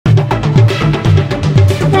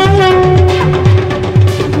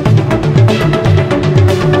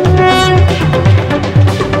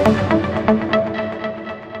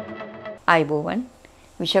ආයිබෝවන්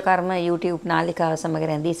Vishwakarma YouTube නාලිකාව සමග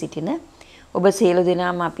රැඳී සිටින ඔබ සියලු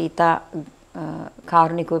දෙනාම අපි ඉතා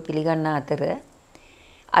කාරුණිකව පිළිගන්න අතර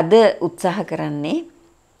අද උත්සාහ කරන්නේ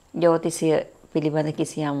ජ්‍යොතිෂය පිළිබඳ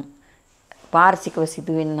කිසියම් පාර්ශ්විකව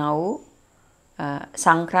සිදුවෙන්නා වූ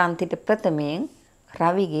සංක්‍රාන්තිට ප්‍රථමයෙන්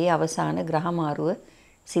රවිගේ අවසාන ග්‍රහ මාරුව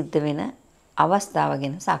සිද්ධ වෙන අවස්ථාව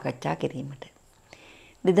ගැන සාකච්ඡා කිරීමට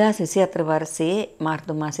 2024 වර්ෂයේ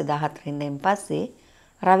මාර්තු මාසේ 14 වෙනිදාන් පස්සේ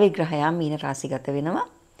රවි ග්‍රහයා මීන රාශිගත වෙනවා.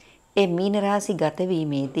 ඒ මීන රාශි ගත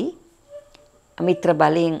වීමේදී මිත්‍ර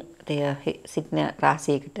බලයෙන් සිටින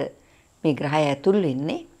රාශියකට මේ ග්‍රහය ඇතුල්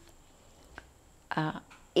වෙන්නේ.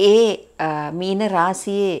 ඒ මීන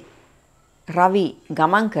රාශියේ රවි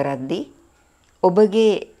ගමන් කරද්දී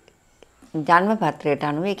ඔබගේ ජන්ම පත්‍රයට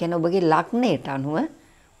අනුව, ඒ කියන්නේ ඔබගේ ලග්නයට අනුව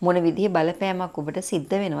මොන විදිහේ බලපෑමක් ඔබට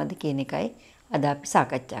සිද්ධ වෙනවද කියන එකයි අද අපි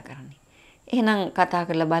සාකච්ඡා කරන්නේ. එහෙනම් කතා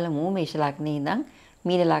කරලා බලමු මේෂ ලග්නයේ ඉඳන්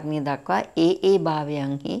මීන ලග්නය දක්වා ඒ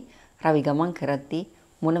භාවයන්හි රවි ගමන් කරද්දී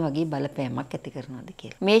මොන වගේ බලපෑමක් ඇති කරනවද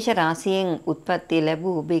කියලා. මේෂ රාශියෙන් උත්පත්ති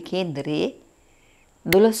ලැබූ ඔබේ කේන්දරයේ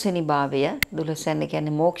 12 වෙනි භාවය, 12 වෙනි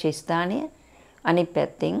කියන්නේ මෝක්ෂ ස්ථානය, අනිත්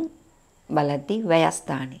පැත්තෙන් බලද්දී වැය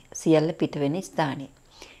ස්ථානය, සියල්ල පිට වෙන ස්ථානය.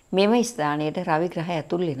 මෙම ස්ථානයට රවි ග්‍රහය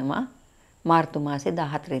ඇතුල් වෙනවා මාර්තු මාසේ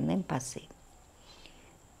 14 වෙනිදාන් පස්සේ.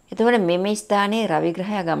 එතකොට මෙම ස්ථානයේ රවි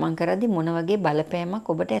ග්‍රහය ගමන් කරද්දී මොන වගේ බලපෑමක්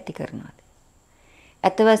ඔබට ඇති කරනවද?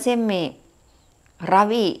 ඇත්ත වශයෙන් මේ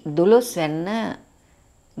රවි 12 වෙන්න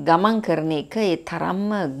ගමන් කරන එක ඒ තරම්ම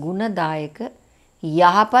ගුණදායක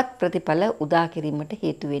යහපත් ප්‍රතිඵල උදා කිරීමට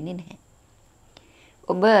හේතු වෙන්නේ නැහැ.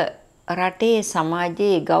 ඔබ රටේ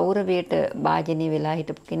සමාජයේ ගෞරවයට භාජනය වෙලා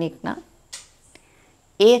හිටපු කෙනෙක් නම්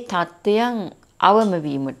ඒ තත්ත්වයන් අවම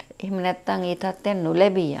වීමට, එහෙම නැත්නම් ඒ තත්ත්වයන්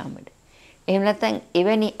නොලැබී යාමට, එහෙම නැත්නම්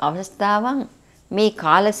එවැනි අවස්ථාවන් මේ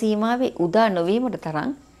කාල සීමාවේ උදා නොවීමට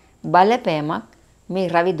තරම් බලපෑමක් මේ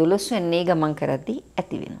රවි 12 වෙනිදා ගමන් කරද්දී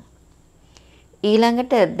ඇති වෙනවා.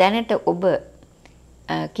 ඊළඟට දැනට ඔබ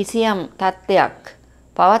කිසියම් තත්ත්වයක්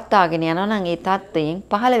පවත්වාගෙන යනවා නම් ඒ තත්ත්වයෙන්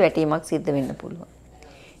පහළ වැටීමක් සිද්ධ වෙන්න පුළුවන්.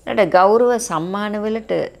 ඊට ගෞරව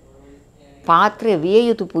සම්මානවලට පාත්‍ර විය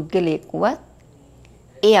යුතු පුද්ගලයෙක් වුවත්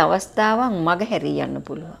ඒ අවස්ථාවන් මගහැරී යන්න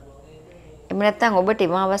පුළුවන්. එහෙම නැත්නම් ඔබට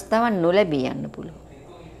එම අවස්ථාවන් නොලැබී යන්න පුළුවන්.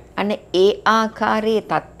 අනේ ඒ ආකාරයේ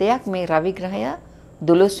තත්ත්වයක් මේ රවි ග්‍රහය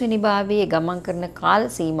 12 වෙනි භාවයේ ගමන් කරන කාල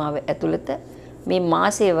සීමාව ඇතුළත මේ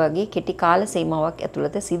මාසය වගේ කෙටි කාල සීමාවක්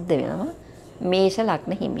ඇතුළත සිද්ධ වෙනවා මේෂ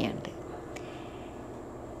ලග්න හිමියන්ට.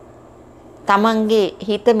 තමන්ගේ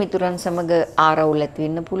හිත මිතුරන් සමග ආරවුල් ඇති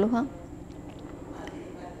වෙන්න පුළුවන්.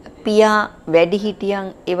 පියා වැඩිහිටියන්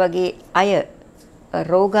ඒ වගේ අය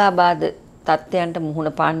රෝගාබාධ තත්ත්වයන්ට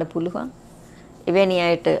මුහුණ පාන්න පුළුවන්. එවැනි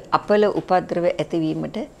අයට අපල උපද්‍රව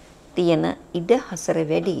ඇතිවීමට තියෙන ඉඩ හසර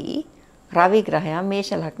වැඩි රවි ග්‍රහයා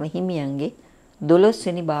මේෂ ලග්න හිමියන්ගේ 12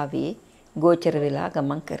 වෙනි භාවයේ ගෝචර වෙලා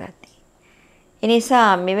ගමන් කරද්දී.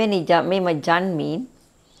 එනිසා මෙවැනි මෙම ජන්මීන්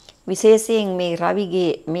විශේෂයෙන් මේ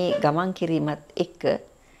රවිගේ මේ ගමන් කිරීමත් එක්ක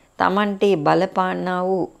Tamante බලපාන්නා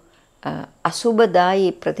වූ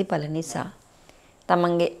අසුබදායී ප්‍රතිඵල නිසා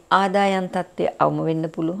තමන්ගේ ආදායම් තත්ත්වය අවම වෙන්න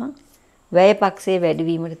පුළුවන්. වැය පක්ෂයේ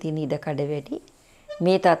වැඩිවීමට තියෙන ඉඩකඩ වැඩි.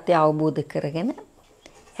 මේ තත්ත්වය අවබෝධ කරගෙන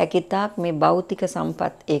හැකිතාක් මේ භෞතික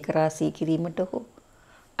සම්පත් ඒකරාශී කිරීමට හෝ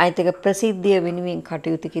අයිතික ප්‍රසිද්ධිය වෙනුවෙන්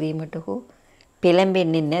කටයුතු කිරීමට හෝ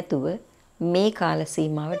පෙළඹෙන්නේ නැතුව මේ කාල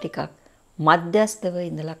සීමාව ටිකක් මධ්‍යස්ථව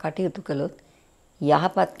ඉඳලා කටයුතු කළොත්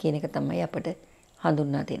යහපත් කියන එක තමයි අපට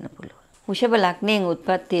හඳුන්වා දෙන්න පුළුවන්. වෘෂභ ලග්නයෙන්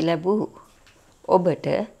උත්පත්ති ලැබූ ඔබට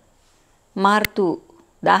මාර්තු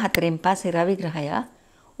 14න් පස්සේ රවි ග්‍රහයා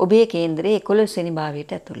ඔබේ කේන්දරයේ 11 වෙනි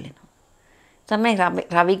භාවයට ඇතුල් වෙනවා. තමයි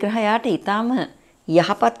රවි ග්‍රහයාට ඊටාම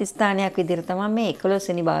යහපත් ස්ථානයක් විදිහට තමයි මේ 11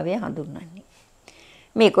 වෙනි භාවය හඳුන්වන්නේ.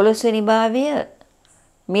 මේ 11 වෙනි භාවය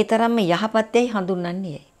මේ තරම්ම යහපත්යි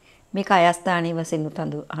හඳුන්වන්නේ. මේක අයස්ථානීය වශයෙන්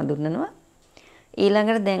හඳුන්වනවා.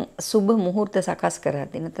 ඊළඟට දැන් සුබ මුහූර්ත සකස්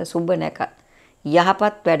කරද්දී නැත්නම් සුබ නැකත්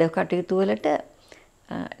යහපත් වැඩ කටයුතු වලට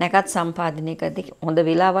නැකත් සම්පාදනය කරද්දී හොඳ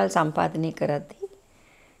වෙලාවල් සම්පාදනය කරද්දී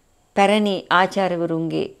පැරණි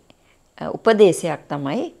ආචාර්යවරුන්ගේ උපදේශයක්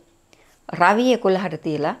තමයි රවි 11ට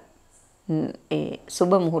තියලා ඒ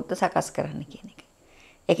සුබ මුහූර්ත සකස් කරන්න කියන එක.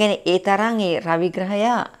 ඒ කියන්නේ ඒ තරම් ඒ රවි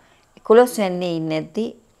ග්‍රහයා 11 වෙනිදා ඉන්නේද්දී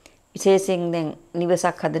විශේෂයෙන් දැන්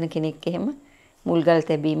නිවසක් හදන කෙනෙක් එහෙම මුල්ගල්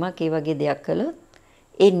තැබීමක් ඒ වගේ දෙයක් කළොත්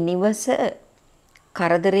ඒ නිවස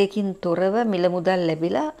කරදරයකින් තොරව මිල මුදල්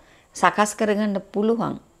ලැබිලා සකස් කරගන්න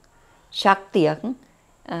පුළුවන් ශක්තියක්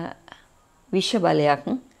විශ්ව බලයක්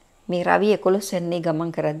මේ රවි 11 වෙනිදා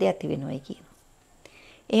ගමන් කරද්දී ඇති වෙනවයි කියනවා.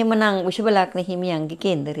 එහෙමනම් වෘෂභ ලග්න හිමියන්ගේ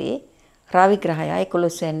කේන්දරයේ රවි ග්‍රහයා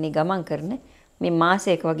 11 වෙනිදා ගමන් කරන මේ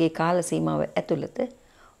මාසයක වගේ කාල සීමාව ඇතුළත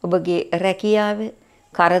ඔබගේ රැකියාව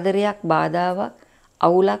කරදරයක්, බාධාවක්,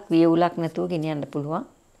 අවුලක්, වියවුලක් නැතුව ගෙනියන්න පුළුවන්.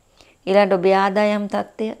 ඊළඟට ඔබේ ආදායම්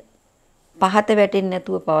තත්ත්වය පහත වැටෙන්නේ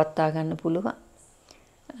නැතුව පවත්වා ගන්න පුළුවන්.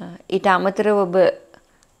 ඊට අමතරව ඔබ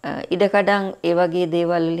ඉඩකඩම් ඒ වගේ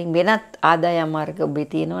දේවල් වලින් වෙනත් ආදායම් මාර්ග ඔබේ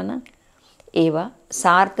තියෙනවා නම් ඒවා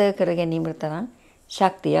සාර්ථක කර ගැනීමට තරම්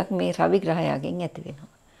ශක්තියක් මේ රවි ග්‍රහයාගෙන් ඇති වෙනවා.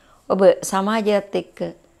 ඔබ සමාජයත් එක්ක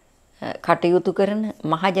කටයුතු කරන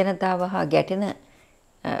මහ ජනතාව හා ගැටෙන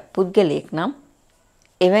පුද්ගලයෙක් නම්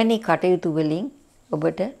එවැනි කටයුතු වලින්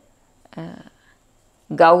ඔබට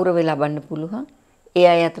ගෞරවය ලබන්න පුළුවන්. ඒ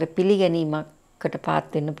අය අතර පිළිගැනීමකට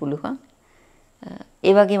පාත් වෙන්න පුළුවන්.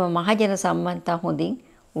 ඒ වගේම මහජන සම්බන්ධතා හොඳින්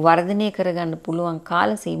වර්ධනය කරගන්න පුළුවන්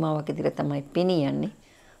කාල සීමාවක් විදිහට තමයි පෙනියන්නේ.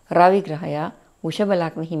 රවි ග්‍රහයා වෘෂභ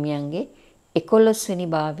ලග්න හිමියන්ගේ 11 වෙනි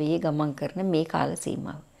භාවයේ ගමන් කරන මේ කාල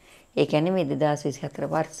සීමාව. ඒ කියන්නේ මේ 2024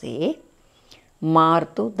 වර්ෂයේ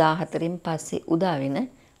මාර්තු 14න් පස්සේ උදා වෙන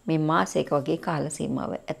මේ මාසයක වගේ කාල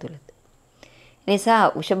සීමාව ඇතුළත. නිසා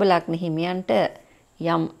වෘෂභ ලග්න හිමියන්ට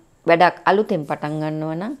යම් වැඩක් අලුතෙන් පටන්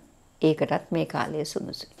ගන්නවා නම් ඒකටත් මේ කාලය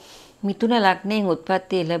සුදුසුයි. මිථුන ලග්නයෙන්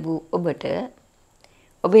උත්පත්ති ලැබූ ඔබට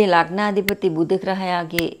ඔබේ ලග්නාධිපති බුධ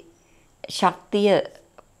ග්‍රහයාගේ ශක්තිය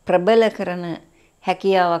ප්‍රබල කරන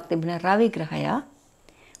හැකියාවක් තිබෙන රවි ග්‍රහයා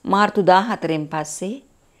මාර්තු 14න් පස්සේ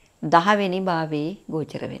 10 වෙනි භාවයේ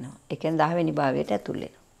ගෝචර වෙනවා. ඒ කියන්නේ 10 වෙනි භාවයට ඇතුල්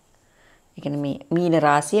වෙනවා. ඒ කියන්නේ මේ මීන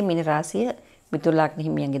රාශිය මිථුන ලග්න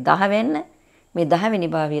හිමියන්ගේ 10 වෙන්න මේ 10 වෙනි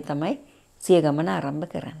භාවය තමයි සිය ගමන ආරම්භ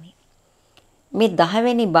කරන්නේ. මේ 10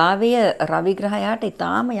 වෙනි භාවය රවි ග්‍රහයාට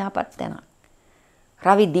ඊටාම යහපත් තැනක්.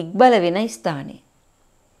 රවි දිග්බල වෙන ස්ථානය.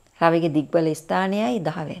 රවිගේ දිග්බල ස්ථානයයි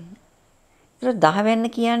 10 වෙන්න. ඒක 10 වෙන්න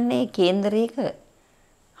කියන්නේ කේන්දරයක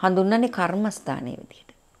හඳුන්වන්නේ කර්මස්ථානයේ විදිහට.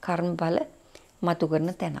 කර්මඵල මතු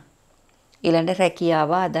කරන තැන. ඊළඟ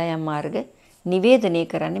රැකියාව ආදායම් මාර්ග නිවේදනය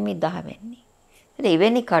කරන්නේ මේ 10 වෙන්නේ. ඒත්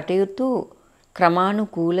එවැනි කටයුතු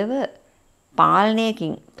ක්‍රමානුකූලව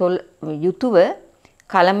පාලනයකින් යුතුව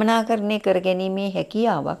කළමනාකරණය කර ගැනීමේ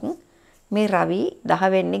හැකියාවක් මේ රවි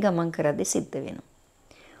 10 වෙනි ගමන් කරද්දී සිද්ධ වෙනවා.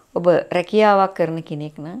 ඔබ රැකියාවක් කරන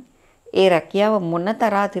කෙනෙක් නම් ඒ රැකියාව මොන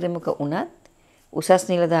තරාතිරමක වුණත් උසස්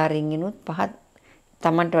නිලධාරීන්ගෙනුත්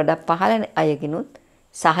තමන්ට වඩා පහළ අයගෙනුත්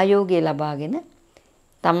සහයෝගය ලබාගෙන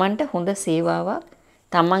තමන්ට හොඳ සේවාවක්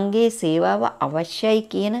තමන්ගේ සේවාව අවශ්‍යයි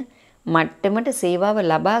කියන මට්ටමට සේවාව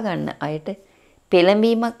ලබා ගන්න අයට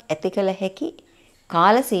පෙළඹීමක් ඇති කළ හැකි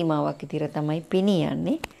කාල සීමාවක් විතර තමයි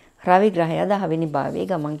පිනියන්නේ රවි ග්‍රහයා 10 වෙනි භාවයේ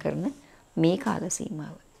ගමන් කරන මේ කාල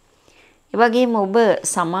සීමාව. ඒ වගේම ඔබ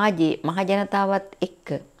සමාජයේ මහ ජනතාවත් එක්ක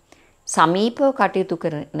සමීපව කටයුතු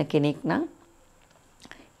කරන කෙනෙක් නම්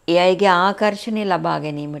ඒ අයගේ ආකර්ෂණය ලබා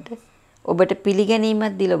ගැනීමට ඔබට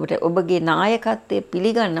පිළිගැනීමක් දීලා ඔබට ඔබගේ නායකත්වයේ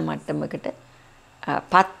පිළිගන්න මට්ටමකට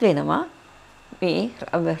පත් වෙනවා මේ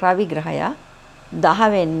රවි ග්‍රහයා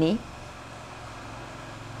 10 වෙනි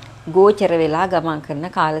ගෝචර වෙලා ගමන් කරන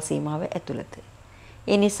කාල සීමාව ඇතුළත.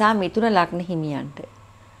 ඒ නිසා මිථුන ලග්න හිමියන්ට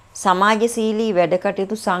සමාජශීලී වැඩ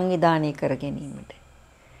කටයුතු සංවිධානය කර ගැනීමට.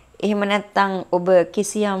 එහෙම නැත්නම් ඔබ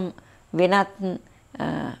කිසියම් වෙනත්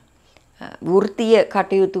වෘත්තීය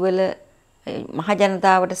කටයුතු වල මහ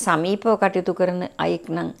ජනතාවට සමීපව කටයුතු කරන අයෙක්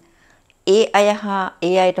නම් ඒ අය හා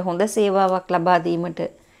ඒ අයට හොඳ සේවාවක් ලබා දීමට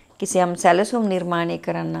කිසියම් සැලසුම් නිර්මාණය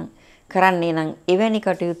කරන්නේ නම් එවැනි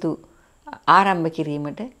කටයුතු ආරම්භ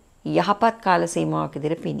කිරීමට යහපත් කාල සීමාවක්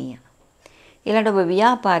විදිහට පිනිය. ඊළඟට ඔබ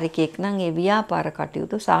ව්‍යාපාරිකයෙක් නම් ඒ ව්‍යාපාර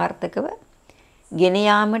කටයුතු සාර්ථකව ගෙන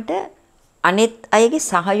යාමට අනෙත් අයගේ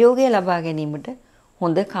සහයෝගය ලබා ගැනීමට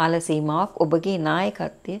හොඳ කාල සීමාවක් ඔබගේ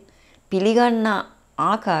නායකත්වය පිළිගන්න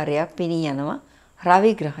ආකාරයක් පිනී යනවා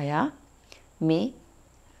රවි ග්‍රහයා මේ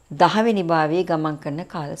 10 වෙනි භාවයේ ගමන් කරන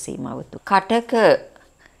කාල සීමාව තුල. කටක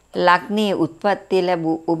ලග්නයේ උත්පත්ති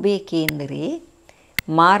ලැබූ ඔබේ කේන්දරයේ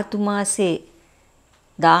මාර්තු මාසේ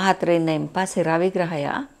 14 වෙනිදාන් පස්සේ රවි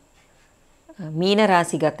ග්‍රහයා මීන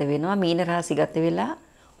රාශිගත වෙනවා. මීන රාශිගත වෙලා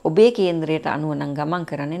ඔබේ කේන්දරයට අනුව නම් ගමන්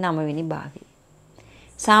කරන්නේ 9 වෙනි භාවයේ.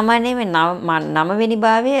 සාමාන්‍යයෙන් 9 වෙනි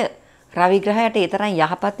භාවය රවි ග්‍රහයට ඒ තරම්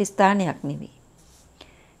යහපත් ස්ථානයක් නෙවෙයි.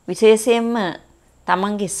 විශේෂයෙන්ම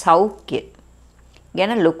තමන්ගේ සෞඛ්‍ය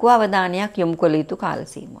ගැන ලොකු අවධානයක් යොමු කළ යුතු කාල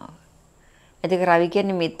සීමාව. ඒක රවි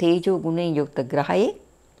කියන්නේ මේ තේජෝ ගුණයෙන් යුක්ත ග්‍රහයෙක්.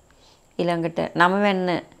 ඊළඟට 9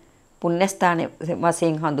 වෙනි පුණ්‍ය ස්ථානයේ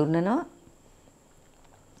වශයෙන් හඳුන්වනවා.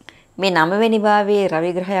 මේ 9 වෙනි භාවයේ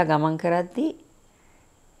රවි ග්‍රහයා ගමන් කරද්දී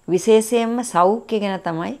විශේෂයෙන්ම සෞඛ්‍ය ගැන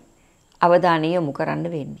තමයි අවධානය යොමු කරන්න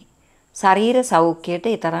වෙන්නේ. ශරීර සෞඛ්‍යයට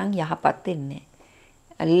ඒ තරම් යහපත් වෙන්නේ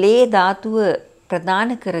නැහැ. ලේ ධාතුව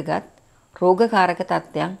ප්‍රදාන කරගත් රෝගකාරක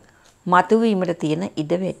තත්ත්වයන් මතුවීමට තියෙන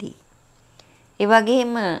ඉඩ වැඩි. ඒ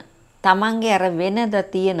වගේම තමන්ගේ අර වෙනද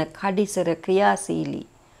තියෙන කඩිසර ක්‍රියාශීලී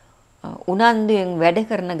උනන්දුවෙන් වැඩ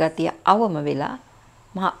කරන ගතිය අවම වෙලා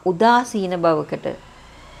මහා උදාසීන බවකට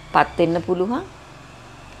පත් වෙන්න පුළුවන්.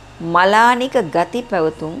 මලානික ගති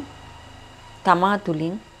පැවතුම් තමා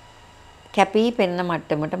තුලින් කැපී පෙනෙන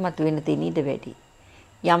මට්ටමට මතුවෙන්න තියෙන ඉඩ වැඩි.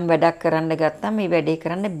 යම් වැඩක් කරන්න ගත්තාම මේ වැඩේ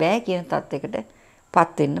කරන්න බෑ කියන තත්යකට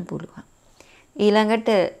පත් වෙන්න පුළුවන්. ඊළඟට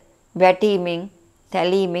වැටීමෙන්,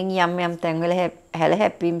 තැලීමෙන් යම් යම් තැන්වල හැල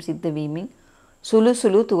හැප්පීම් සිද්ධ වීමෙන් සුළු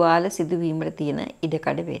සුළු තුවාල සිදුවීමට තියෙන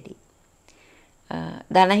ඉඩකඩ වැඩි.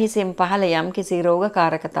 දනහිසෙන් පහළ යම් කිසි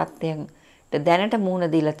රෝගකාරක තත්ත්වයන්ට දැනට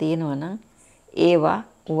මුහුණ දීලා තියෙනවා නම් ඒවා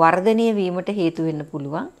වර්ධනය වීමට හේතු වෙන්න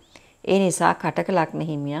පුළුවන්. ඒ නිසා කටක ලග්න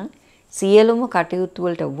හිමියන් සියලුම කටයුතු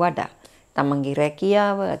වලට වඩා තමන්ගේ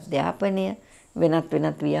රැකියාව, අධ්‍යාපනය,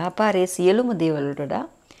 වෙනත් ව්‍යාපාරයේ සියලුම දේවල් වලට වඩා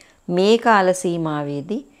මේ කාල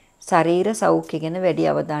සීමාවේදී ශරීර සෞඛ්‍ය ගැන වැඩි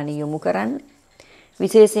අවධානය යොමු කරන්න.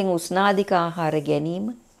 විශේෂයෙන් උෂ්ණාධික ආහාර ගැනීම,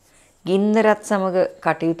 ගින්දරත් සමග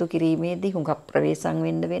කටයුතු කිරීමේදී හුඟක් ප්‍රවේශම්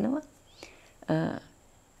වෙන්න වෙනවා.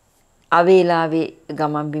 අවේලාවේ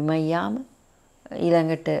ගමන් බිමන් යාම,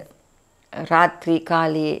 ඊළඟට රාත්‍රී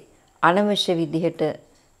කාලයේ අනවශ්‍ය විදිහට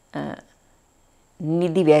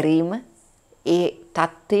නිදි වැරීම, ඒ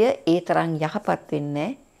தত্ত্বය ඒ තරම් යහපත් වෙන්නේ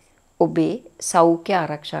ඔබේ සෞඛ්‍ය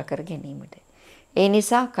ආරක්ෂා කර ගැනීමට. ඒ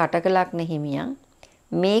නිසා කටක ලග්න හිමියන්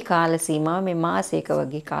මේ කාල සීමාව, මේ මාසයක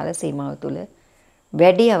වගේ කාල සීමාව තුළ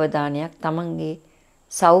වැඩි අවධානයක් තමන්ගේ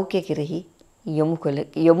සෞඛ්‍ය කෙරෙහි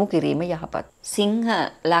යොමු කිරීම යහපත්. සිංහ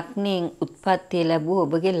ලග්නයෙන් උත්පත්ති ලැබූ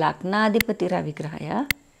ඔබගේ ලග්නාධිපති රවි ග්‍රහය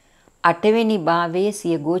 8 වෙනි භාවයේ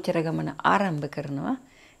සිය ගෝචර ගමන ආරම්භ කරනවා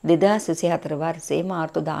 2024 වර්ෂයේ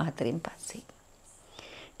මාර්තු 14න් පස්සේ.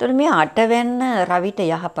 එතකොට මේ 8 වෙනි රවිට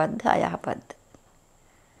යහපත්ද අයහපත්ද?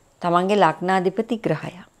 තමන්ගේ ලග්නාධිපති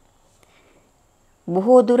ග්‍රහය.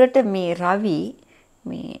 බොහෝ දුරට මේ රවි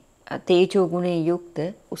මේ තේජෝ ගුණයෙන් යුක්ත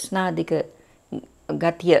උෂ්ණාධික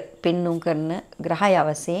ගතිය පෙන්눔 කරන ග්‍රහය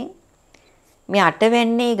වශයෙන් මේ 8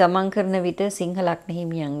 වෙනියේ ගමන් කරන විට සිංහ ලග්න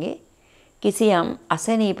හිමියන්ගේ කිසියම්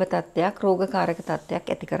අසනීප තත්ත්වයක්, රෝගකාරක තත්ත්වයක්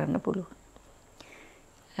ඇති කරන්න පුළුවන්.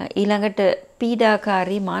 ඊළඟට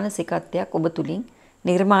පීඩාකාරී මානසිකත්වයක් ඔබ තුලින්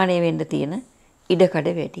නිර්මාණය වෙන්න තියෙන ඉඩකඩ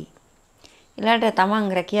වැඩි. ඊළඟට තමන්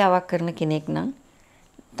රැකියාවක් කරන කෙනෙක් නම්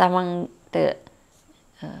තමන්ට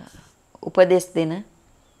උපදෙස් දෙන,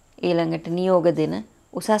 ඊළඟට නියෝග දෙන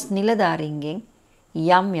උසස් නිලධාරීන්ගෙන්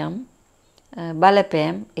යම්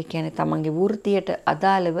බලපෑම්, ඒ කියන්නේ තමන්ගේ වෘත්තියට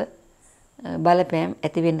අදාළව බලපෑම්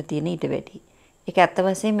ඇති වෙන්න තියෙන ඊට වැඩි. ඒක ඇත්ත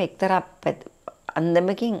වශයෙන්ම එක්තරා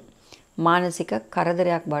අන්දමකින් මානසික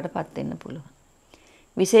කරදරයක් බවට පත් වෙන්න පුළුවන්.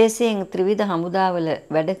 විශේෂයෙන් ත්‍රිවිධ හමුදාවල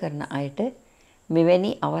වැඩ කරන අයට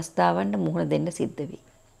මෙවැනි අවස්ථාවන්ට මුහුණ දෙන්න සිද්ධ වෙයි.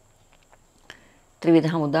 ත්‍රිවිධ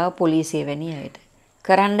හමුදාව, පොලිසිය වැනි අයට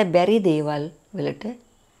කරන්න බැරි දේවල් වලට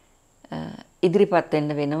ඉදිරිපත්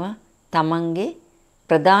වෙන්න වෙනවා. තමන්ගේ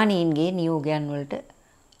ප්‍රධානීන්ගේ නියෝගයන් වලට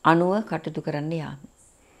අනුව කටයුතු කරන්න යාම.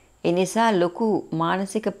 ඒ නිසා ලොකු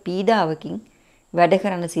මානසික පීඩාවකින් වැඩ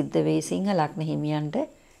කරන්න සිද්ධ වෙයි සිංහ ලග්න හිමියන්ට,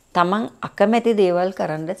 තමන් අකමැති දේවල්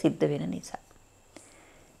කරන්න සිද්ධ වෙන නිසා.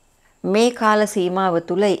 මේ කාල සීමාව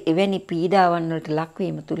තුළ එවැනි පීඩාවන් වලට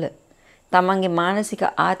ලක්වීම තුළ තමන්ගේ මානසික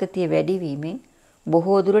ආතතිය වැඩි වීමෙන්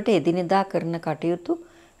බොහෝ දුරට එදිනෙදා කරන කටයුතු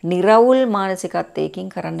නිර්වුල් මානසිකත්වයකින්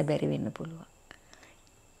කරන්න බැරි වෙන්න පුළුවන්.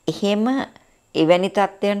 එහෙම එවැනි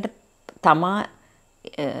තත්ත්වයන්ට තමා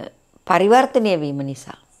පරිවර්තනය වීම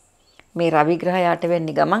නිසා මේ රවි ග්‍රහය 8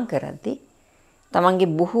 වෙනි ගමන් කරද්දී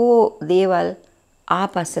තමන්ගේ බොහෝ දේවල්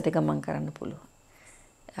ආපස්සට ගමන් කරන්න පුළුවන්.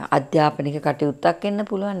 අධ්‍යාපනික කටයුත්තක් වෙන්න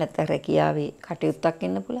පුළුවන්, නැත්නම් රැකියාවේ කටයුත්තක්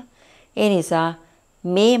වෙන්න පුළුවන්. ඒ නිසා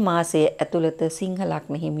මේ මාසයේ ඇතුළත සිංහ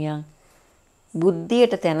ලග්න හිමියන්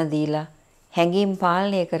බුද්ධියට තැන දීලා හැඟීම්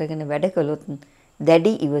පාලනය කරගෙන වැඩ කළොත්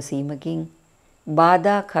දැඩි ඉවසීමකින්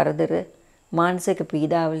බාධා, කරදර, මානසික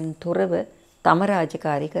පීඩාවලින් තොරව තම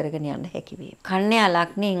රාජකාරී කරගෙන යන්න හැකි වේ. කන්‍යා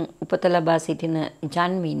ලග්නයෙන් උපත ලබා සිටින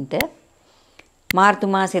ජන්මින්ට මාර්තු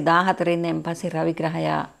මාසේ 14 වෙනිදාන් පස්සේ රවි ග්‍රහය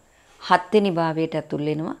 7 වෙනි භාවයට ඇතුල්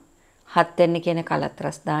වෙනවා. 7 වෙනි කියන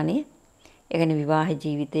කලත්‍රස් දාණය. ඒ කියන්නේ විවාහ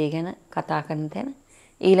ජීවිතය ගැන කතා කරන තැන.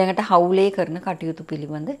 ඊළඟට හවුලේ කරන කටයුතු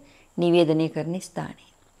පිළිබඳ නිවේදනය කරන ස්ථානය.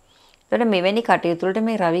 එතකොට මෙවැනි කටයුතු වලට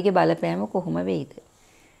මේ රවිගේ බලපෑම කොහොම වෙයිද?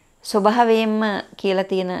 ස්වභාවයෙන්ම කියලා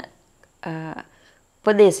තියෙන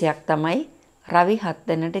උපදේශයක් තමයි රවි 7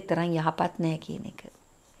 වෙනිට තරම් යහපත් නැහැ කියන එක.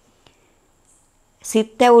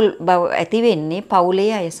 සිත්ඇවුල් බව ඇති වෙන්නේ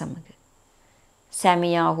පවුලේ අය සමග.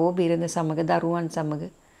 සැමියා හෝ බිරිඳ සමග, දරුවන් සමග,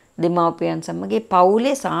 දෙමාපියන් සමග,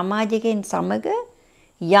 පවුලේ සමාජිකයන් සමග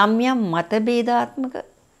යම් යම් මතභේදාත්මක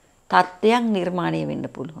තත්ත්වයන් නිර්මාණය වෙන්න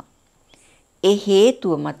පුළුවන්. ඒ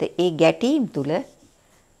හේතුව මත ඒ ගැටීම් තුල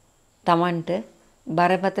Tamanට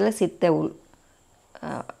බරපතල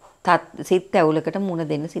සිත්ඇවුලකට මුහුණ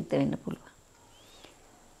දෙන්න සිද්ධ වෙන්න පුළුවන්.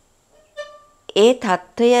 ඒ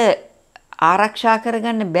తত্ত্বය ආරක්ෂා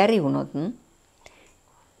කරගන්න බැරි වුණොත්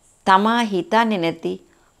තමා හිතන්නේ නැති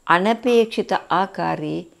අනපේක්ෂිත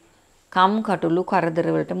ආකාරයේ කම්කටොළු කරදර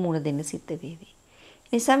වලට මුහුණ දෙන්න සිද්ධ වේවි.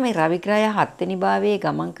 නිසා මේ රවි ග්‍රහය 7 වෙනි භාවයේ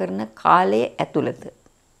ගමන් කරන කාලයේ ඇතුළත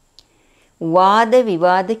වාද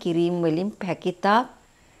විවාද කිරීම වලින් පැකිතා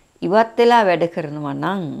ඉවත් වෙලා වැඩ කරනවා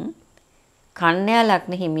නම් කන්‍යා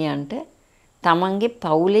ලග්න හිමියන්ට තමන්ගේ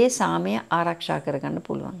පවුලේ සාමය ආරක්ෂා කරගන්න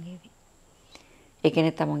පුළුවන් වේවි. ඒ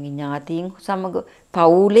කියන්නේ තමන්ගේ ඥාතීන් සමග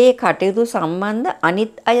පවුලේ කටයුතු සම්බන්ධ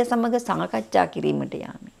අනිත් අය සමග සාකච්ඡා කිරීමට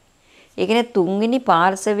යාමි. ඒ කියන්නේ තුන්වෙනි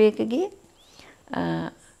පාර්ශවයකගේ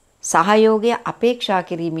සහයෝගය අපේක්ෂා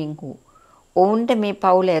කිරීමෙන් හෝ ඔවුන්ට මේ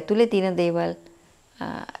පවුල ඇතුලේ තියෙන දේවල්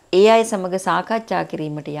ඒ අය සමග සාකච්ඡා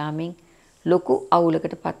කිරීමට යාමෙන් ලොකු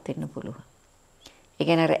අවුලකටපත් වෙන්න පුළුවන්. ඒ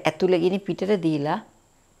කියන්නේ අර ඇතුලේ ගිනි පිටට දීලා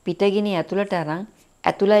පිටගිනි ඇතුලට අරන්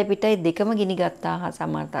ඇතුලයි පිටයි දෙකම ගිනි ගත්තා හා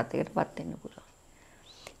සමාන තත්යකටපත් වෙන්න පුළුවන්.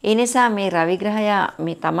 ඒ නිසා මේ රවි ග්‍රහය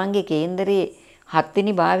මේ තමන්ගේ කේන්දරයේ 7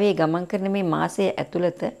 වෙනි භාවයේ ගමන් කරන මේ මාසයේ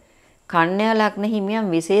ඇතුළත කන්‍යා ලග්න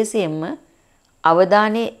හිමියන් විශේෂයෙන්ම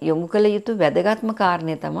අවධානය යොමු කළ යුතු වැදගත්ම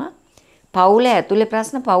කාරණය තමයි පවුල ඇතුලේ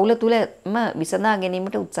ප්‍රශ්න පවුල තුලම විසඳා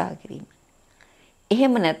ගැනීමට උත්සාහ කිරීම.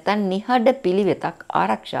 එහෙම නැත්නම් නිහඬ පිළිවෙතක්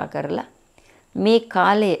ආරක්ෂා කරලා මේ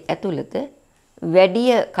කාලයේ ඇතුළත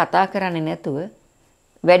වැඩිය කතා කරන්නේ නැතුව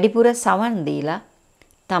වැඩිපුර සවන් දීලා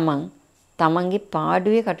තමන්ගේ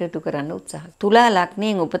පාඩුවේ කටයුතු කරන්න උත්සාහ. තුලා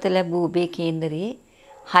ලග්නයෙන් උපත ලැබූ ඔබේ කේන්දරයේ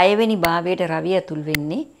 6 වෙනි භාවයට රවි ඇතුල්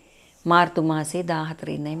වෙන්නේ මාර්තු මාසයේ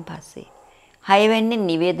 14 ඉඳන් පස්සේ. 6 වෙන්නේ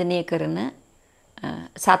නිවේදනය කරන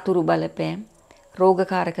සතුරු බලපෑම්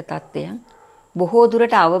රෝගකාරක තත්ත්වයන් බොහෝ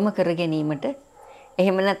දුරට අවම කර ගැනීමට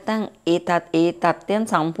එහෙම නැත්නම් ඒ තත්ත්වයන්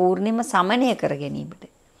සම්පූර්ණයෙන්ම සමනය කර ගැනීමට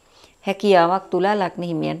හැකියාවක් තුලා ලග්න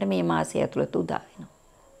හිමියන්ට මේ මාසය ඇතුළත උදා වෙනවා.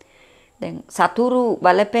 දැන් සතුරු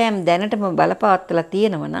බලපෑම් දැනටම බලපවත්වලා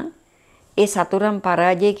තියෙනවා නම් ඒ සතුරන්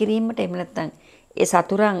පරාජය කිරීමට එහෙම නැත්නම් ඒ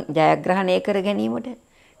සතුරන් ජයග්‍රහණය කර ගැනීමට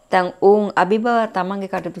නැත්නම් ඔවුන් අභිබව තමන්ගේ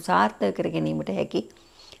කටයුතු සාර්ථක කර ගැනීමට හැකි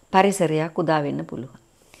පරිසරයක් උදා වෙන්න පුළුවන්.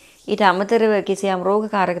 ඊට අමතරව කිසියම්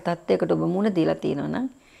රෝගකාරක තත්ත්වයකට ඔබ මුහුණ දීලා තියෙනවා නම්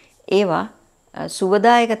ඒවා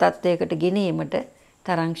සුවදායක තත්ත්වයකට ගෙනීමට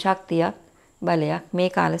තරම් ශක්තියක් බලයක් මේ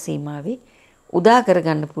කාල සීමාවේ උදා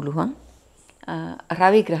කරගන්න පුළුවන්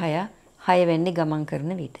රවි ග්‍රහය 6 වෙනි ගමන්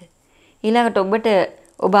කරන විට. ඊළඟට ඔබට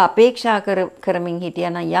ඔබ අපේක්ෂා කරමින්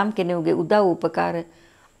හිටියා නම් යම් කෙනෙකුගේ උදව් උපකාර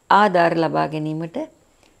ආධාර ලබා ගැනීමට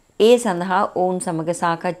ඒ සඳහා ඔවුන් සමග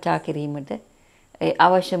සාකච්ඡා කිරීමට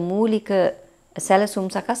අවශ්‍ය මූලික සැලසුම්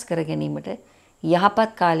සකස් කර ගැනීමට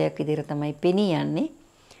යහපත් කාලයක් විදිහට තමයි පෙනී යන්නේ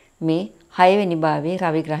මේ 6 වෙනි භාවයේ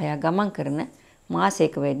රවි ග්‍රහය ගමන් කරන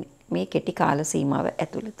මාසයක මේ කෙටි කාල සීමාව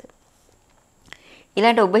ඇතුළත.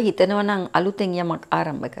 ඊළඟට ඔබ හිතනවා නම් අලුතෙන් යමක්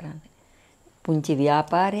ආරම්භ කරන්න. පුංචි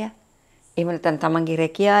ව්‍යාපාරයක් එහෙම නැත්නම් තමන්ගේ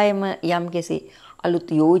රැකියාවෙම යම්කිසි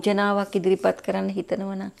අලුත් යෝජනාවක් ඉදිරිපත් කරන්න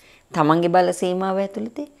හිතනවා නම් තමන්ගේ බල සීමාව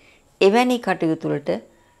ඇතුළත එවැනි කටයුතු වලට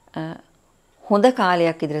හොඳ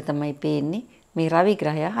කාලයක් විදිහට තමයි පේන්නේ මේ රවි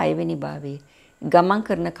ග්‍රහය 6 වෙනි භාවයේ ගමන්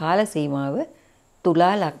කරන කාල සීමාව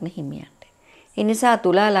තුලා ලග්න හිමියන්ට. ඒ නිසා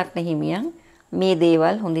තුලා ලග්න හිමියන් මේ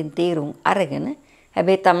දේවල් හොඳින් තේරුම් අරගෙන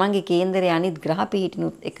හැබැයි තමන්ගේ කේන්දරයේ අනිත් ග්‍රහ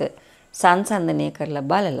පිහිටිනුත් එක සංසන්දනය කරලා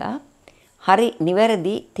බලලා හරි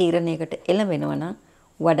නිවැරදි තීරණයකට එළඹෙනවා නම්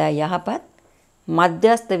වඩා යහපත්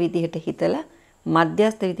මධ්‍යස්ථ විදිහට හිතලා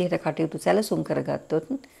මධ්‍යස්ථ විදිහට කටයුතු සැලසුම් කරගත්තොත්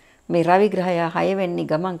මේ රවි ග්‍රහය 6 වෙනි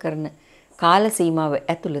ගමන් කරන කාල සීමාව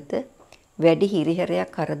ඇතුළත වැඩි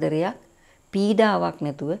හිරිහැරයක් කරදරයක් පීඩාවක්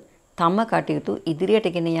නැතුව තම කටයුතු ඉදිරියට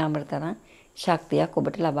ගෙන යාමට තරම් ශක්තියක්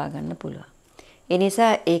ඔබට ලබා ගන්න පුළුවන්. ඒ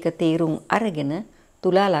නිසා ඒක තේරුම් අරගෙන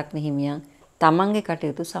තුලා ලග්න හිමියන් තමන්ගේ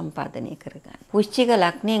කටයුතු සම්පාදනය කරගන්න. වෘශ්චික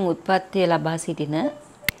ලග්නයෙන් උත්පත්තිය ලබා සිටින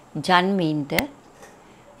ජන්මීන්ට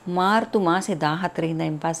මාර්තු මාසේ 14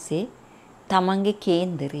 ඉඳන් පස්සේ තමන්ගේ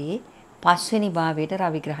කේන්දරයේ 5 වෙනි භාවයට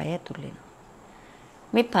රවි ග්‍රහය ඇතුල් වෙනවා.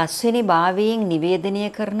 මේ 5 වෙනි භාවයෙන් නිවේදනය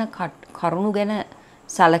කරන කරුණු ගැන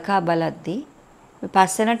සලකා බලද්දී මේ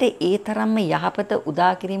පස්සනට ඒ තරම්ම යහපත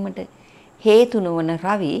උදා කිරීමට හේතු නොවන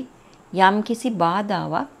රවි යම්කිසි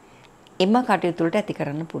බාධාවක් එම කටයුතු වලට ඇති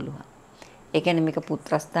කරන්න පුළුවන්. ඒ කියන්නේ මේක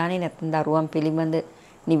පුත්‍රස්ථානේ නැත්නම් දරුවන් පිළිබඳ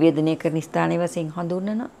නිවේදනය කරන ස්ථානයේ වශයෙන්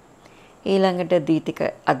හඳුන්වනවා. ඊළඟට දීතික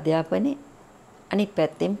අධ්‍යාපනයේ අනිත්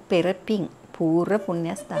පැත්තෙන් පෙරපින් පූර්ව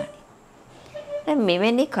පුණ්‍ය ස්ථානේ. දැන්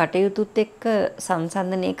මෙවැනි කටයුතුත් එක්ක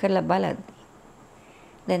සංසන්දනය කරලා බලද්දී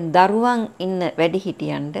දැන් දරුවන් ඉන්න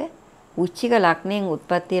වැඩිහිටියන්ට උච්චික ලග්නයෙන්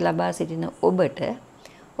උත්පත්තිය ලබා සිටින ඔබට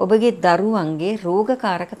ඔබගේ දරුවන්ගේ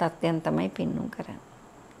රෝගකාරක තත්ත්වයන් තමයි පෙන්වුම් කරන්නේ.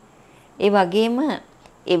 ඒ වගේම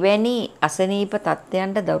එවැනි අසනීප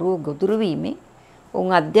තත්ත්වයන්ට දරුවෝ ගොදුරු වීමෙන්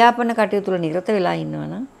උන් අධ්‍යාපන කටයුතු වල නිරත වෙලා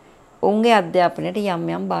ඉන්නවනම් ඔවුන්ගේ අධ්‍යාපනයට යම්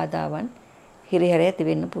යම් බාධාවන් හිරිහැර ඇති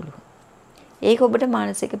වෙන්න පුළුවන්. ඒක ඔබට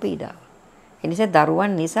මානසික පීඩාවක්. ඒ නිසා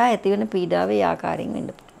දරුවන් නිසා ඇතිවන පීඩාවේ ආකාරයෙන් වෙන්න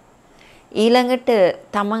පුළුවන්. ඊළඟට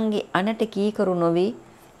තමන්ගේ අනට කීකරු නොවි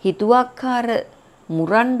හිතුවක්කාර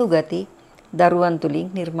මුරණ්ඩු ගති දරුවන් තුලින්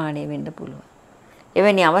නිර්මාණය වෙන්න පුළුවන්.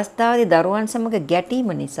 එවැනි අවස්ථාවේදී දරුවන් සමග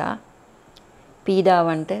ගැටීම නිසා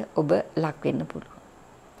පීඩාවන්ට ඔබ ලක් වෙන්න පුළුවන්.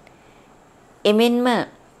 එමෙන්ම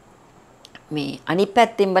මේ අනිත්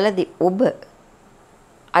පැත්තෙන් බලද්දී ඔබ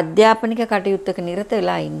අධ්‍යාපනික කටයුත්තක නිරත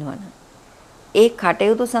වෙලා ඉන්නවනම් ඒ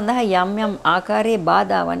කටයුතු සඳහා යම් යම් ආකාරයේ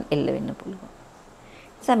බාධාවන් එල්ල වෙන්න පුළුවන්.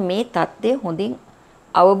 නිසා මේ தත්ත්වය හොඳින්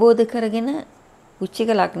අවබෝධ කරගෙන උච්චික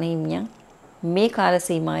ලග්න හිමියන් මේ කාල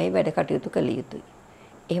සීමාවේ වැඩ කටයුතු කළ යුතුයි.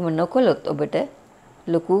 එහෙම නොකළොත් ඔබට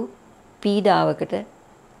ලොකු පීඩාවකට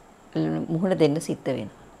මුහුණ දෙන්න සිද්ධ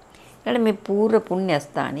වෙනවා. ඊළඟ මේ පූර්ව පුණ්‍ය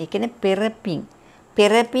ස්ථානය කියන්නේ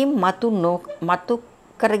පෙරපින් මතු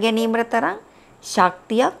කර ගැනීමට තරම්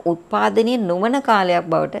ශක්තියක් උත්පාදනය නොවන කාලයක්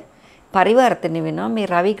බවට පරිවර්තනය වෙනවා මේ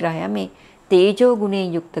රවි ග්‍රහය මේ තේජෝ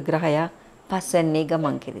ගුණයෙන් යුක්ත ග්‍රහයා පස්වැන්නේ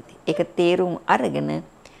ගමන් කෙරෙති. ඒක තේරුම් අරගෙන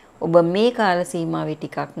ඔබ මේ කාල සීමාවේ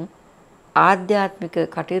ටිකක් ආධ්‍යාත්මික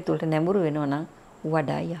කටයුතු වලට නැඹුරු වෙනවා නම්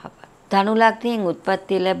වඩා යහපත්. ධනු ලග්නයෙන්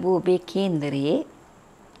උත්පත්ති ලැබූ ඔබේ කේන්දරයේ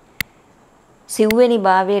සිව්වෙනි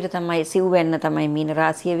භාවයට තමයි සිව්වැන්න තමයි මීන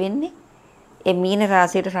රාශිය වෙන්නේ. ඒ මීන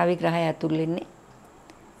රාශියට රවි ග්‍රහය ඇතුල් වෙන්නේ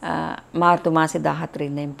මාර්තු මාසේ 14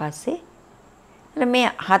 වෙනිදාන් පස්සේ.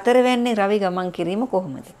 මේ හතරවැන්නේ රවි ගමන් කිරීම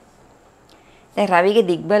කොහොමද? දැන් රවිගේ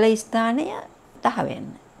දිග්බල ස්ථානය 10 වෙන්න.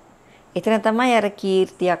 එතන තමයි අර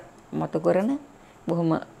කීර්තියක් මත කරන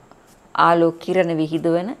බොහොම ආලෝක කිරණ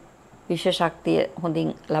විහිදවන විශ්ව ශක්තිය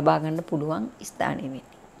හොඳින් ලබා ගන්න පුළුවන් ස්ථානෙ වෙන්නේ.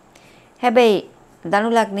 හැබැයි ධනු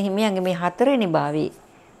ලග්න හිමියන්ගේ මේ හතරවෙනි භාවයේ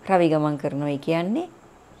රවි ගමන් කරනවා කියන්නේ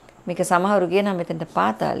මේක සමහරු කියනවා මෙතනට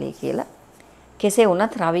පාතාලය කියලා. කෙසේ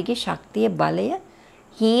වුණත් රවිගේ ශක්තිය බලය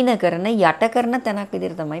හීන කරන යට කරන තැනක්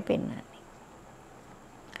විදිහට තමයි පෙන්වන්නේ.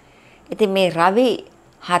 ඉතින් මේ රවි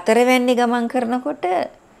හතරවැන්නේ ගමන් කරනකොට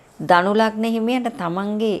ධනු ලග්න හිමියන්ට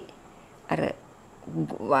තමන්ගේ අර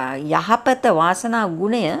යහපත වාසනා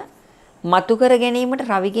ගුණය මතු කර ගැනීමට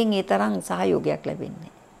රවිගෙන් ඒ තරම් සහයෝගයක්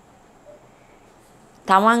ලැබෙන්නේ.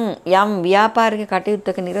 තමන් යම් ව්‍යාපාරික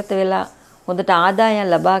කටයුත්තක නිරත වෙලා හොඳට ආදායම්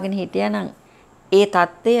ලබාගෙන හිටියා නම් ඒ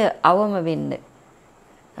தත්ත්වය අවම වෙන්න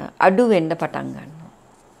අඩු වෙන්න පටන් ගන්නවා.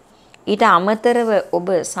 ඊට අමතරව ඔබ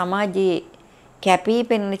සමාජයේ කැපී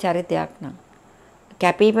පෙනෙන චරිතයක් නම්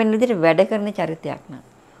කැපී පෙනෙන විදිහට වැඩ කරන චරිතයක් නම්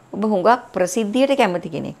ඔබ හුඟක් ප්‍රසිද්ධියට කැමති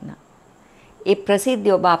කෙනෙක් නම් ඒ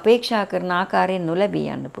ප්‍රසිද්ධිය ඔබ අපේක්ෂා කරන ආකාරයෙන් නොලැබී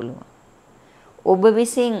යන්න පුළුවන්. ඔබ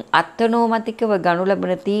විසින් අත්නෝමතිකව ගනු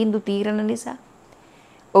ලබන තීරණ නිසා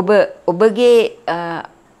ඔබගේ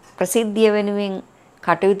ප්‍රසිද්ධිය වෙනුවෙන්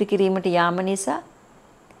කටයුතු කිරීමට යාම නිසා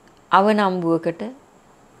අවනම්බුවකට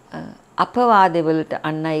අපවාදවලට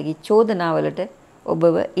අන් අයගේ චෝදනාවලට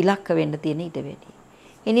ඔබව ඉලක්ක වෙන්න තියෙන ඉඩ වැඩි.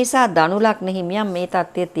 ඒ නිසා ධනු ලග්න හිමියන් මේ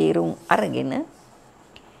தත්ත්වය තේරුම් අරගෙන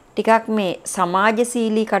ටිකක් මේ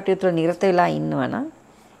සමාජශීලී කටයුතු වල නිරත වෙලා ඉන්නවනම්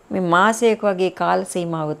මේ මාසයක වගේ කාල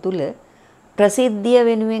සීමාව තුල ප්‍රසිද්ධිය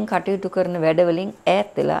වෙනුවෙන් කටයුතු කරන වැඩවලින් ඈත්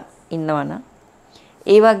වෙලා ඉන්නවනම්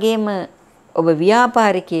ඒ වගේම ඔබ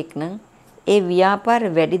ව්‍යාපාරිකයෙක් නම් ඒ ව්‍යාපාර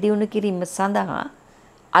වැඩි දියුණු කිරීම සඳහා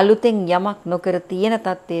අලුතෙන් යමක් නොකර තියෙන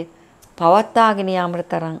தත්ත්වය පවත්වාගෙන යාමට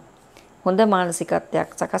තරම් හොඳ මානසිකත්වයක්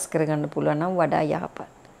සකස් කරගන්න පුළුවන් නම් වඩා යහපත්.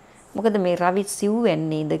 මොකද මේ රවි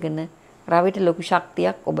සිව්වැන්නේ ඉඳගෙන රවිට ලොකු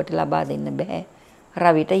ශක්තියක් ඔබට ලබා දෙන්න බෑ.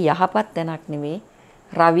 රවිට යහපත් තැනක් නෙවෙයි.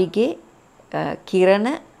 රවිගේ කිරණ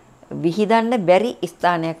විහිදන්න බැරි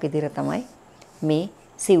ස්ථානයක් විදිහට තමයි මේ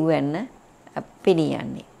සිව්වැන්න පෙනී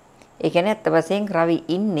යන්නේ. ඒ කියන්නේ අත්ත වශයෙන් රවි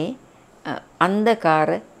ඉන්නේ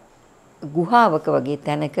අන්ධකාර ගුහාවක වගේ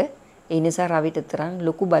තැනක. ඒ නිසා රවිට තරම්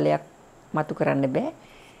ලොකු බලයක් මතු කරන්න බෑ.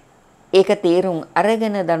 ඒක තේරුම්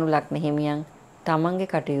අරගෙන ධනු ලග්න හිමියන් තමන්ගේ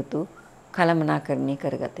කටයුතු කළමනාකරණය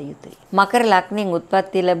කරගත යුතුයි. මකර ලග්නෙන්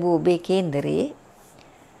උත්පත්ති ලැබූ ඔබේ කේන්දරයේ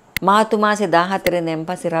මාර්තු මාසේ 14 වෙනිදාන්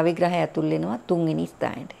පස්සේ රවි ග්‍රහය ඇතුල් වෙනවා 3 වෙනි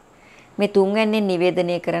ස්ථානයට. මේ 3 වෙනින්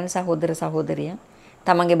නිවේදනය කරන සහෝදර සහෝදරියන්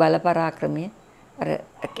තමන්ගේ බල පරාක්‍රමය අර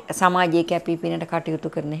සමාජයේ කැපී පෙනෙන කටයුතු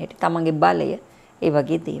කරන හැටි තමන්ගේ බලය ඒ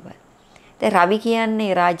වගේ දේවල්. දැන් රවි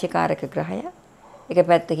කියන්නේ රාජ්‍යකාරක ග්‍රහය. එක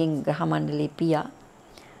පැත්තකින් ග්‍රහ මණ්ඩලයේ පියා.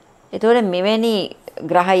 ඒතකොට මෙවැනි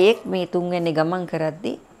ග්‍රහයෙක් මේ 3 වෙනි ගමන්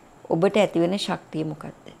කරද්දී ඔබට ඇතිවෙන ශක්තිය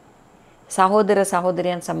මොකක්ද? සහෝදර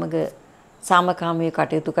සහෝදරයන් සමග සාමකාමීව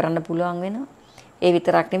කටයුතු කරන්න පුළුවන් වෙනවා. ඒ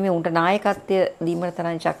විතරක් නෙමෙයි උන්ට නායකත්වය දීමට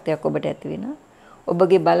තරම් ශක්තියක් ඔබට ඇති වෙනවා.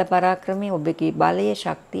 ඔබගේ බල පරාක්‍රමය, ඔබගේ බලයේ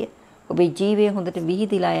ශක්තිය, ඔබේ ජීවය හොඳට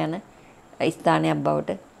විහිදිලා යන ස්ථානයක්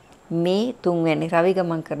බවට මේ 3 වෙනි රවි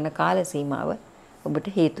ගමන් කරන කාල සීමාව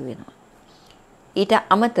ඔබට හේතු වෙනවා. ඊට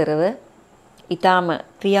අමතරව ඊටාම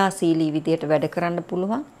ක්‍රියාශීලී විදියට වැඩ කරන්න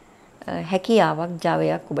පුළුවන් හැකියාවක්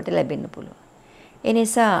ජවයක් ඔබට ලැබෙන්න පුළුවන්. ඒ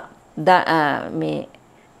නිසා මේ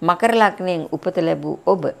මකර ලග්නයෙන් උපත ලැබූ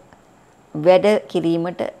ඔබ වැඩ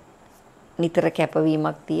කිරීමට නිතර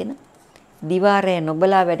කැපවීමක් තියෙන දිවාරය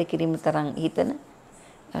නොබලා වැඩ කිරීම තරම් හිතන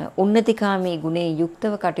උන්නතිකාමී ගුණේ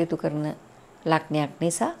යුක්තව කටයුතු කරන ලග්නයක්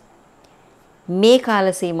නිසා මේ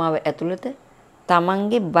කාල සීමාව ඇතුළත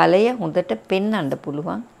තමන්ගේ බලය හොඳට පෙන්වන්න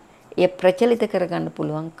පුළුවන් එය ප්‍රචලිත කරගන්න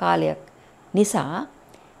පුළුවන් කාලයක් නිසා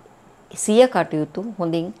සිය කටයුතු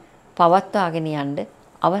හොඳින් පවත්වාගෙන යන්න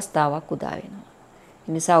අවස්ථාවක් උදා වෙනවා.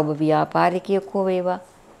 ඒ නිසා ඔබ ව්‍යාපාරිකයෙක් හෝ වේවා,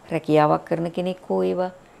 රැකියාවක් කරන කෙනෙක් හෝ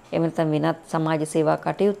වේවා, එහෙම නැත්නම් වෙනත් සමාජ සේවා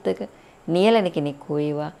කටයුත්තක නියැලෙන කෙනෙක් හෝ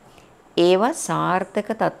වේවා, ඒවා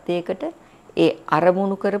සාර්ථක තත්වයකට ඒ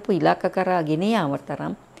අරමුණු කරපු ඉලක්ක කරා ගෙන යාම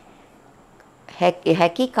තරම්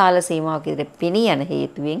හැකි කාල සීමාවක ඉදිරියට පෙනී යන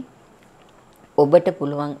හේතුවෙන් ඔබට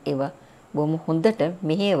පුළුවන් ඒවා බොහොම හොඳට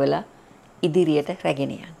මෙහෙवला ඉදිරියට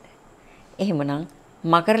රැගෙන යන්න. එහෙමනම්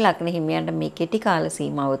මකර ලග්න හිමියන්ට මේ කෙටි කාල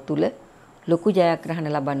සීමාව තුල ලොකු ජයග්‍රහණ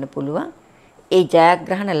ලබන්න පුළුවන්. ඒ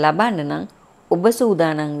ජයග්‍රහණ ලබන්න නම් ඔබ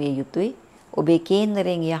සූදානම් විය යුතුයි. ඔබේ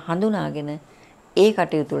කේන්දරයෙන් එය හඳුනාගෙන ඒ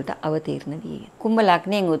කටයුතු වලට අවතීර්ණ විය යුතුයි. කුම්භ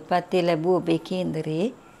ලග්නයෙන් උත්පත්ති ලැබූ ඔබේ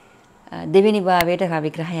කේන්දරයේ දෙවෙනි භාවයට රවි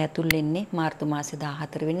ග්‍රහය ඇතුල් වෙන්නේ මාර්තු මාසේ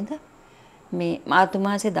 14 වෙනිදා. මේ මාර්තු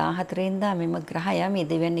මාසේ 14 වෙනිදා මෙම ග්‍රහය මේ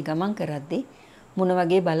දෙවැනි ගමන් කරද්දී මොන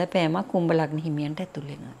වගේ බලපෑමක් කුම්භ ලග්න හිමියන්ට ඇතුල්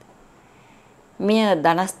වෙනවද? මෙය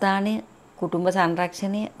ධනස්ථානය, කුටුම්බ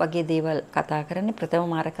සංරක්ෂණය වගේ දේවල් කතා කරන්නේ ප්‍රථම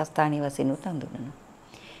මාරක ස්ථානීය වශයෙන් උත්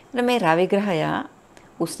හඳුන්වනවා. මේ රවි ග්‍රහය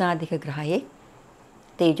උෂ්ණාධික ග්‍රහයේ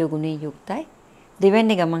තේජෝ ගුණයෙන් යුක්තයි.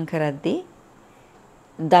 දෙවැනි ගමන් කරද්දී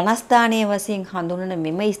ධනස්ථානීය වශයෙන් හඳුන්වන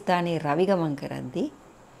මෙම ස්ථානයේ රවි ගමන් කරද්දී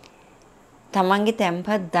තමන්ගේ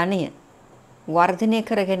තැන්පත් ධනය වර්ධනය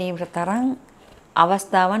කර ගැනීමට තරම්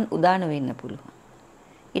අවස්ථාවන් උදාන වෙන්න පුළුවන්.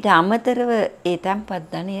 ඊට අමතරව ඒ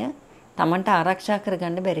තැන්පත් ධනය තමන්ට ආරක්ෂා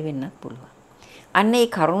කරගන්න බැරි වෙන්නත් පුළුවන්. අන්න ඒ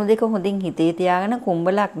කරුණු දෙක හොඳින් හිතේ තියාගෙන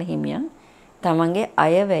කුම්භ ලග්න හිමියන් තමන්ගේ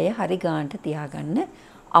අයවැය හරි ගානට තියාගන්න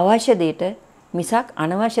අවශ්‍ය දෙයට මිසක්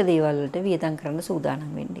අනවශ්‍ය දේවල් වලට වියදම් කරන්න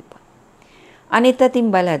සූදානම් වෙන්න එපා. අනිත්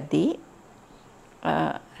අතින් බලද්දී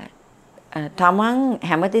තමන්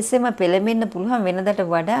හැමතිස්සෙම පෙළඹෙන්න පුළුවන් වෙනදට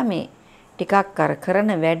වඩා මේ ටිකක්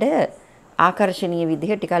කරන වැඩ ආකර්ශනීය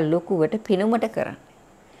විදිහට ටිකක් ලොකුවට පිනුමට කරන්න.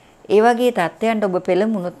 ඒ වගේ තත්ත්වයන්ට ඔබ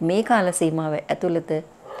පෙළඹුණොත් මේ කාල සීමාව ඇතුළත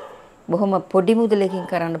බොහොම පොඩි මුදලකින්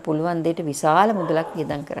කරන්න පුළුවන් දෙයට විශාල මුදලක්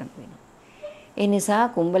වියදම් කරන්න වෙනවා. ඒ නිසා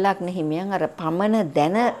කුම්භ ලග්න හිමියන් අර පමණ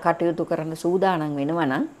දැන කටයුතු කරන්න සූදානම් වෙනවා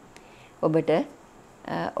නම් ඔබට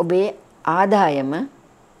ඔබේ ආදායමට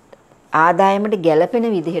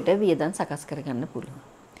ගැළපෙන විදිහට වියදම් සකස් කරගන්න පුළුවන්.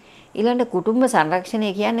 ඊළඟ කුටුම්බ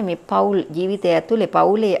සංරක්ෂණය කියන්නේ මේ පෞල් ජීවිතය ඇතුලේ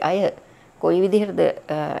පෞලේ අය කොයි විදිහටද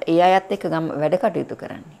ඒ අයත් එක්ක වැඩ කටයුතු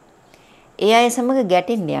කරන්නේ. ඒ අය සමග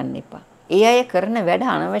ගැටෙන්න යන්න එපා. ඒ අය කරන වැඩ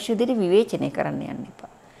අනවශ්‍ය විදිහට විවේචනය කරන්න යන්න එපා.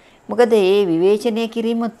 මොකද මේ විවේචනය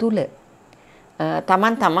කිරීම තුල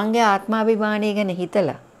තමන්ගේ ආත්මාභිමානය ගැන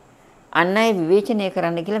හිතලා අන් අය විවේචනය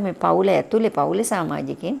කරන්න කියලා මේ පවුල ඇතුලේ පවුලේ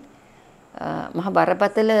සමාජිකයන් මහ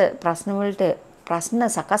බරපතල ප්‍රශ්න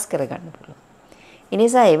සකස් කරගන්න පුළුවන්. ඒ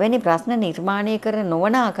නිසා එවැනි ප්‍රශ්න නිර්මාණය කර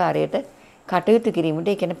නොවන ආකාරයට කටයුතු කිරීමට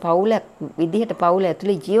ඒ කියන්නේ පවුල විදිහට පවුල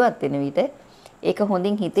ඇතුලේ ජීවත් වෙන විට ඒක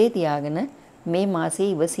හොඳින් හිතේ තියාගෙන මේ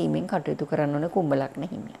මාසයේ ඉවසීමෙන් කටයුතු කරන්න ඕන කුම්භ ලග්න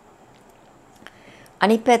හිමියන්.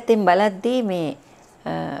 අනිත් පැත්තෙන් බලද්දී මේ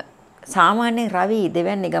සාමාන්‍ය රවි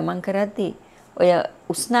දෙවැනි ගමන් කරද්දී ඔය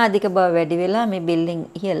උෂ්ණාධික බව වැඩි වෙලා මේ බෙල්ලෙන්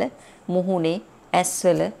ඉහළ මුහුණේ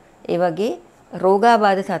ඇස්වල ඒ වගේ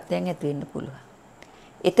රෝගාබාධ තත්ත්වයන් ඇති වෙන්න පුළුවන්.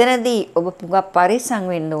 එතනදී ඔබ පුඟක් පරිස්සම්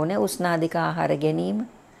වෙන්න ඕනේ උෂ්ණාධික ආහාර ගැනීම.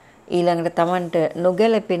 ඊළඟට Tamanට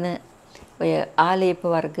නොගැලපෙන ඔය ආලේප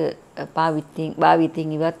වර්ග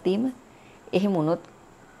භාවිතයෙන් ඉවත් වීම. එහෙම වුණොත්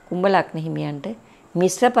කුම්භ ලග්න හිමියන්ට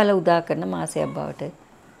මිශ්‍ර ඵල උදා කරන මාසයක් බවට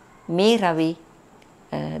මේ රවි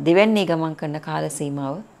දෙවැන්නේ ගමන් කරන කාල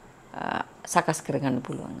සීමාව සකස් කරගන්න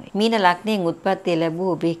පුළුවන් වෙයි. මීන ලග්නයෙන් උත්පත්ති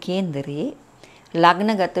ලැබූ ඔබේ කේන්දරයේ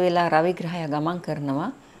ලග්නගත වෙලා රවි ග්‍රහය ගමන්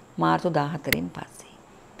කරනවා මාර්තු 14න් පස්සේ.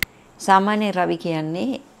 සාමාන්‍ය රවි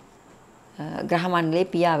කියන්නේ ග්‍රහ මණ්ඩලයේ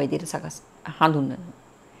පියා විදිහට සකස් හඳුන්වනවා.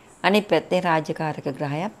 අනිත් පැත්තේ රාජකාරක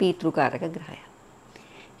ග්‍රහය, පීතෘකාරක ග්‍රහය.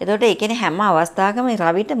 එතකොට ඒ කියන්නේ හැම අවස්ථාවකම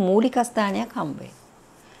රවිට මූලික ස්ථානයක් හම්බ වෙනවා.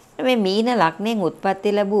 මේ මීන ලග්නයෙන්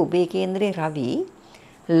උත්පත්ති ලැබූ ඔබේ කේන්දරයේ රවි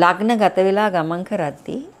ලග්නගත වෙලා ගමන්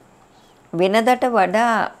කරද්දී වෙනදට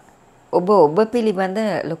වඩා ඔබ පිළිබඳ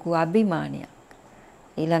ලොකු අභිමානයක්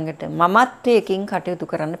ඊළඟට මමත්වයකින් කටයුතු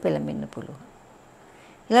කරන්න පෙළඹෙන්න පුළුවන්.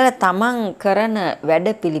 ඊළඟ තමන් කරන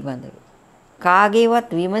වැඩ පිළිබඳව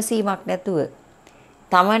කාගේවත් විමසීමක් නැතුව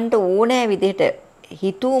Tamanට ඕනෑ විදිහට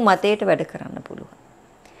හිතූ මතයට වැඩ කරන්න පුළුවන්.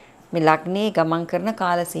 මේ ලග්නයේ ගමන් කරන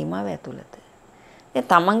කාල සීමාව ඇතුළත. ඒ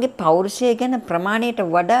තමන්ගේ පෞරුෂය ගැන ප්‍රමාණයට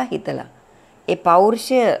වඩා හිතලා ඒ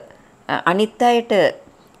පෞරුෂය අනිත් අයට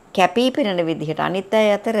කැපී පෙනෙන විදිහට අනිත්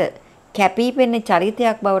අය අතර කැපී පෙනෙන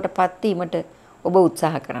චරිතයක් බවට පත් වීමට ඔබ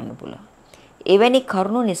උත්සාහ කරන්න පුළුවන්. එවැනි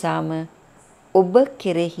කරුණු නිසාම ඔබ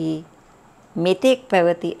කෙරෙහි මෙතෙක්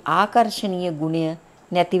පැවති ආකර්ෂණීය ගුණය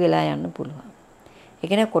නැති වෙලා යන්න පුළුවන්. ඒ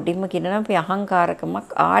කියන්නේ කොටින්ම කියනවා අපි අහංකාරකමක්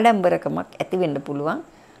ආඩම්බරකමක් ඇති වෙන්න පුළුවන්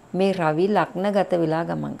මේ රවි ලග්නගත වෙලා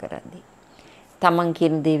ගමන් කරද්දී. තමන්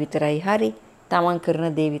කියන දේ විතරයි හරි, තමන්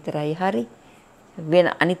කරන දේ විතරයි හරි. වෙන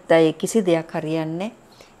අනිත් අය කිසි දෙයක් හරියන්නේ.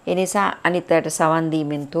 ඒ නිසා අනිත් අයට සවන්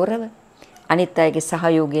දීමෙන් තොරව, අනිත් අයගේ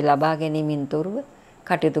සහයෝගය ලබා ගැනීමෙන් තොරව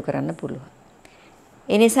කටයුතු කරන්න පුළුවන්.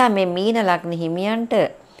 ඒ නිසා මේ මීන ලග්න හිමියන්ට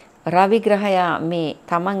රවි ග්‍රහයා මේ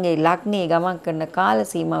තමන්ගේ ලග්නයේ ගමන් කරන කාල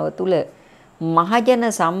සීමාව තුළ මහජන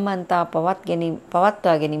සම්බන්ධතා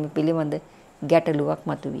පවත්වා ගැනීම පිළිබඳ ගැටලුවක්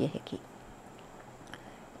මතුවිය හැකියි.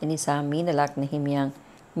 එනිසා මීන ලග්න හිමියන්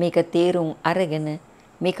මේක තේරුම් අරගෙන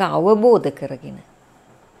මේක අවබෝධ කරගෙන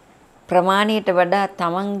ප්‍රමාණයට වඩා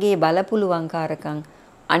තමන්ගේ බලපුලුවන්කාරකම්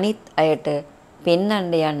අනිත් අයට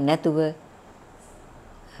පෙන්වන්න යන්නේ නැතුව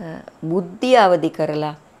බුද්ධිය අවදි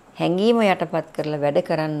කරලා හැඟීම යටපත් කරලා වැඩ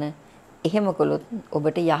කරන්න. එහෙම කළොත්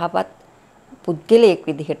ඔබට යහපත් පුද්ගලයෙක්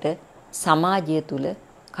විදිහට සමාජය තුල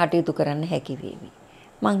කටයුතු කරන්න හැකි වේවි.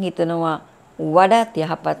 මං හිතනවා වඩාත්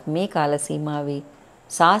යහපත් මේ කාල සීමාවේ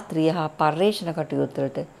ශාස්ත්‍රීය හා පර්යේෂණ කටයුතු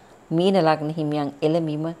වලට මීන ලග්න හිමියන්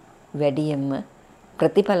එළඹීම වැඩියෙන්ම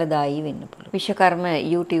ප්‍රතිඵලදායී වෙන්න පුළුවන්. විශ්වකර්ම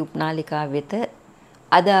YouTube නාලිකාව වෙත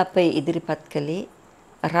අද අපේ ඉදිරිපත් කළේ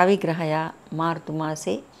රවි ග්‍රහයා මාර්තු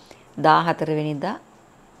මාසේ 14 වෙනිදා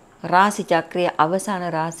රාශි චක්‍රයේ අවසාන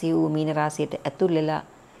රාශිය වූ මීන රාශියට ඇතුල් වෙලා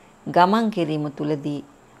ගමන් කිරීම තුලදී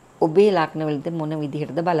ඔබේ ලග්නවලද මොන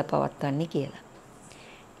විදිහටද බලපවත්වන්නේ කියලා.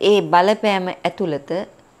 ඒ බලපෑම ඇතුළත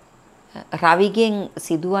රවිගෙන්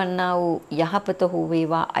සිදුවන්නා වූ යහපත හෝ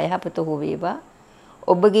වේවා අයහපත හෝ වේවා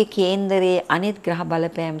ඔබගේ කේන්දරයේ අනිත් ග්‍රහ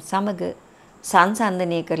බලපෑම් සමග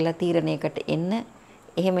සංසන්දනය කරලා තීරණයකට එන්න.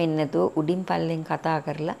 එහෙම එන්නේ නැතුව උඩින් පල්ලෙන් කතා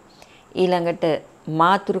කරලා ඊළඟට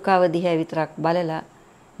මාතෘකාව දිහා විතරක් බලලා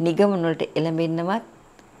නිගමන වලට එළඹෙන්නවත්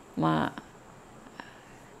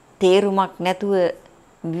තේරුමක් නැතුව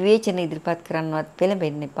විවේචන ඉදිරිපත් කරන්නවත්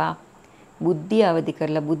පෙළඹෙන්න එපා. බුද්ධිය අවදි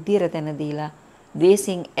කරලා බුද්ධියට තැන දීලා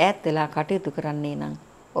ද්වේෂයෙන් ඈත් වෙලා කටයුතු කරන්නේ නම්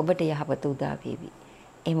ඔබට යහපත උදා වේවි.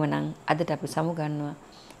 එහෙමනම් අදට අපි සමුගන්නවා.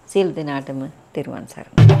 සියලු දෙනාටම තෙරුවන්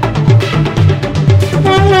සරණයි.